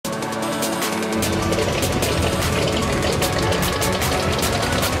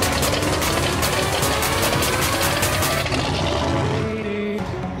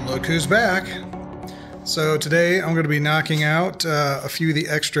who's back. So today I'm going to be knocking out a few of the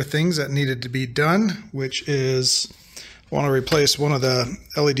extra things that needed to be done, which is I want to replace one of the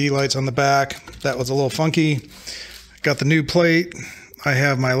LED lights on the back. That was a little funky. Got the new plate. I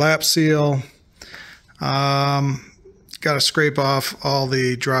have my lap seal. Got to scrape off all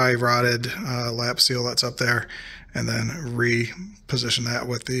the dry rotted lap seal that's up there and then reposition that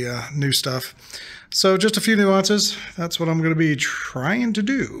with the new stuff. So just a few nuances. That's what I'm going to be trying to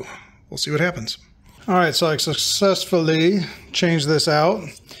do. We'll see what happens. All right, so I successfully changed this out.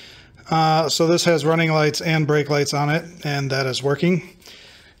 So this has running lights and brake lights on it, and that is working.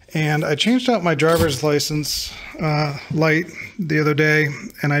 And I changed out my driver's license light the other day,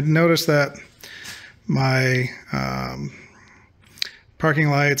 and I noticed that my parking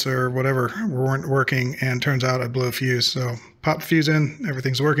lights or whatever weren't working, and turns out I blew a fuse. So pop the fuse in,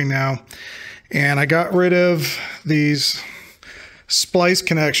 everything's working now. And I got rid of these splice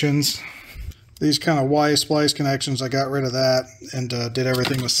connections, these kind of Y splice connections. I got rid of that and did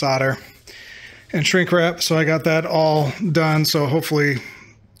everything with solder and shrink wrap. So I got that all done. So hopefully,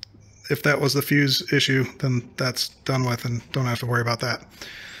 if that was the fuse issue, then that's done with and don't have to worry about that.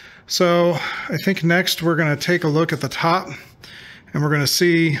 So I think next we're going to take a look at the top and we're going to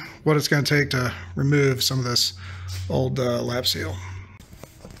see what it's going to take to remove some of this old lap seal.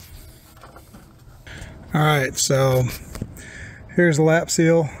 All right, so here's the lap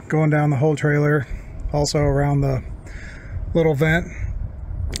seal going down the whole trailer, also around the little vent,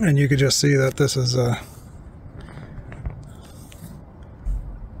 and you can just see that this is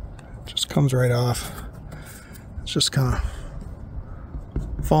just comes right off. It's just kind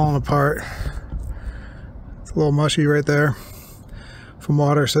of falling apart. It's a little mushy right there from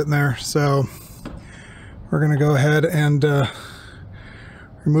water sitting there, so we're gonna go ahead and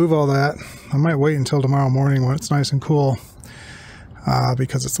remove all that. I might wait until tomorrow morning when it's nice and cool,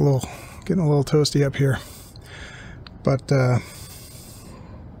 because it's getting a little toasty up here. But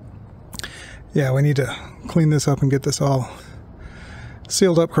yeah, we need to clean this up and get this all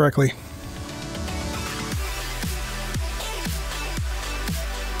sealed up correctly.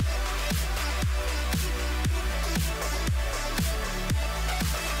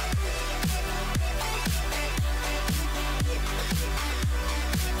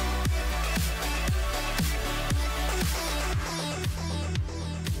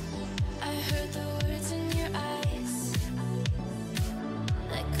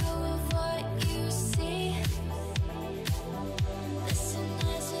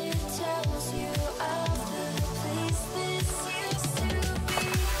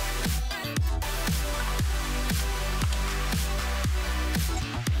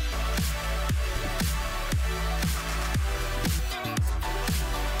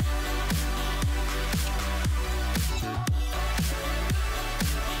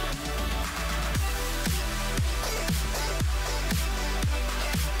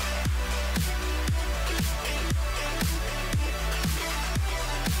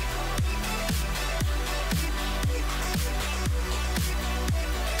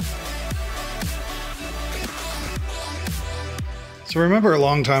 So remember a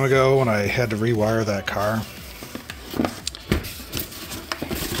long time ago when I had to rewire that car?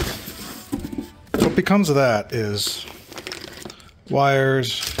 What becomes of that is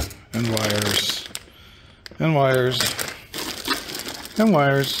wires and wires and wires and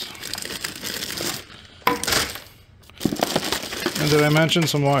wires. And did I mention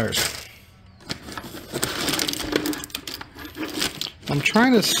some wires? I'm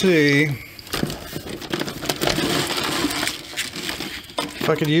trying to see if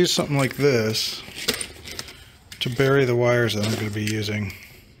I could use something like this to bury the wires that I'm going to be using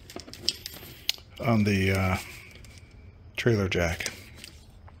on the trailer jack.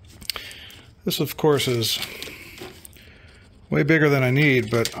 This, of course, is way bigger than I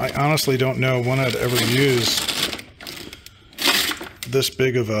need, but I honestly don't know when I'd ever use this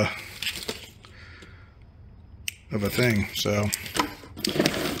big of a thing. So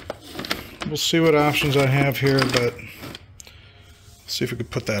we'll see what options I have here, but see if we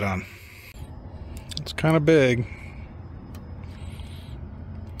could put that on. It's kind of big,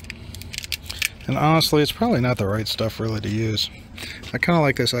 and honestly it's probably not the right stuff really to use. I kind of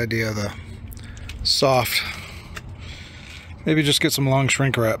like this idea of the soft. Maybe just get some long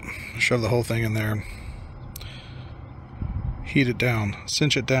shrink wrap, shove the whole thing in there, heat it down,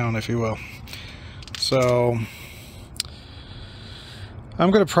 cinch it down if you will. So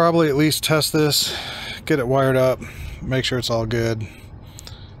I'm going to probably at least test this, get it wired up, make sure it's all good,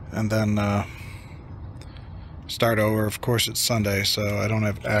 and then start over. Of course it's Sunday, so I don't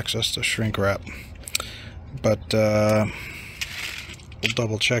have access to shrink wrap, but we'll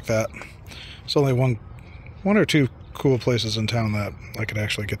double check that. It's only one or two cool places in town that I could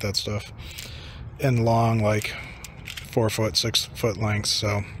actually get that stuff in long, like 4 foot, 6 foot lengths.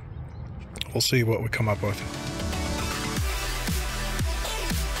 So we'll see what we come up with.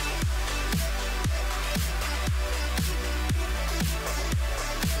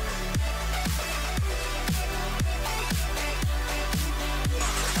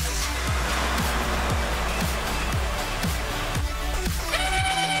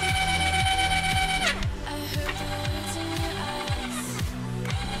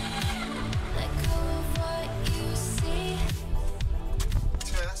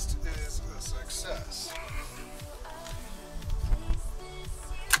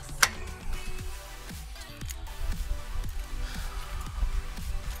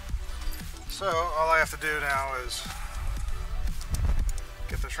 So all I have to do now is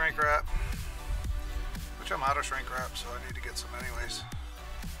get the shrink wrap, which I'm out of shrink wrap, so I need to get some anyways.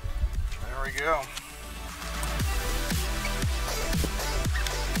 There we go.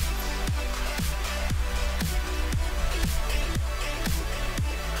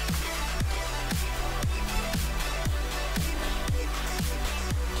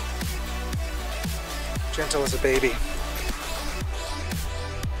 Gentle as a baby.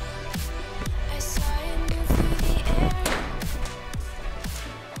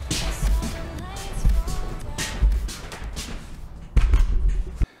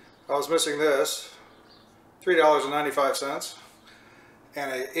 I was missing this, $3.95,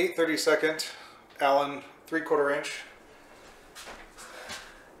 and a 8/32 Allen 3/4 inch.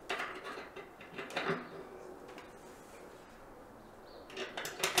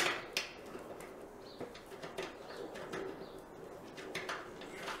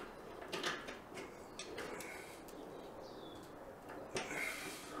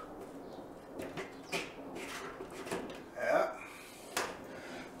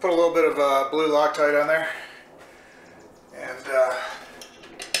 Put a little bit of blue Loctite on there, and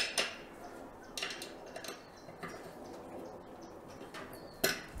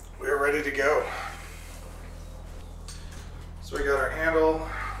we're ready to go. So we got our handle,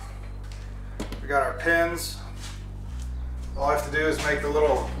 we got our pins. All I have to do is make the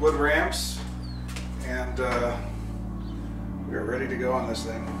little wood ramps, and we're ready to go on this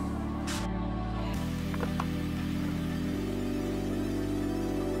thing.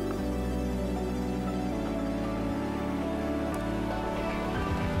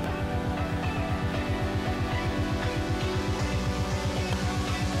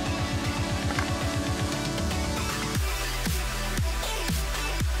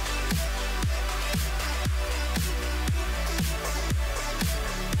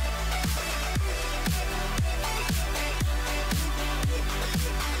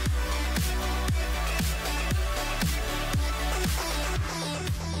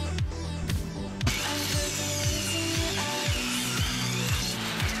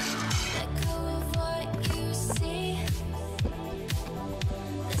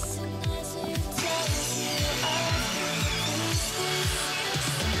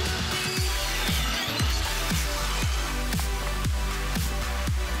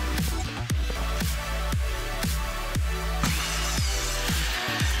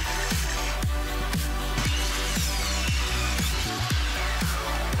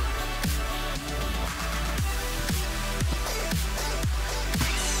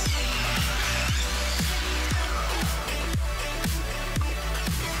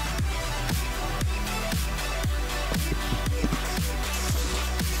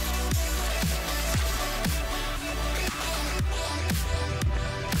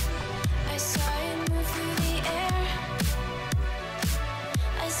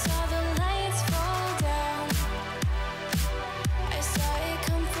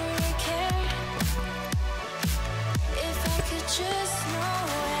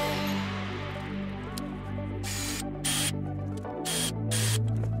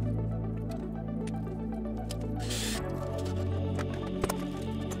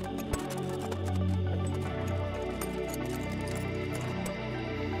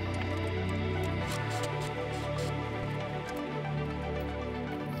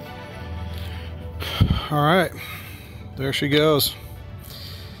 All right, there she goes.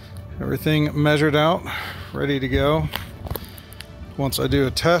 Everything measured out, ready to go. Once I do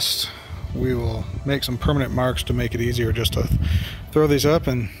a test, we will make some permanent marks to make it easier just to throw these up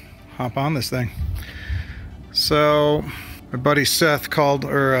and hop on this thing. So my buddy Seth called,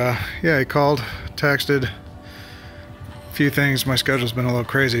 he called, texted a few things. My schedule's been a little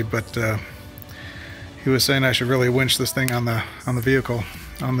crazy, but he was saying I should really winch this thing on the vehicle,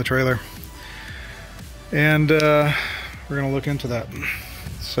 on the trailer. And we're going to look into that.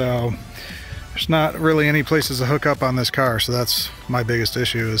 So there's not really any places to hook up on this car, so that's my biggest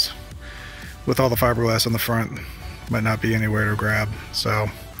issue, is with all the fiberglass on the front, might not be anywhere to grab. So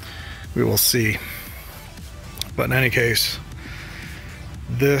we will see. But in any case,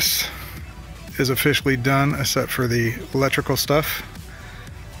 this is officially done except for the electrical stuff.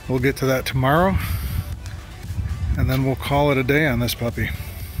 We'll get to that tomorrow, and then we'll call it a day on this puppy.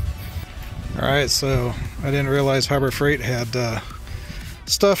 Alright, so I didn't realize Harbor Freight had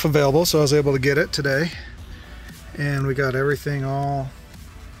stuff available, so I was able to get it today. And we got everything all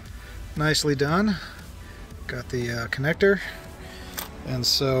nicely done. Got the connector. And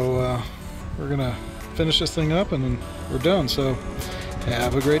so we're gonna finish this thing up and then we're done. So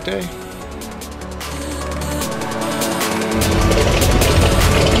have a great day.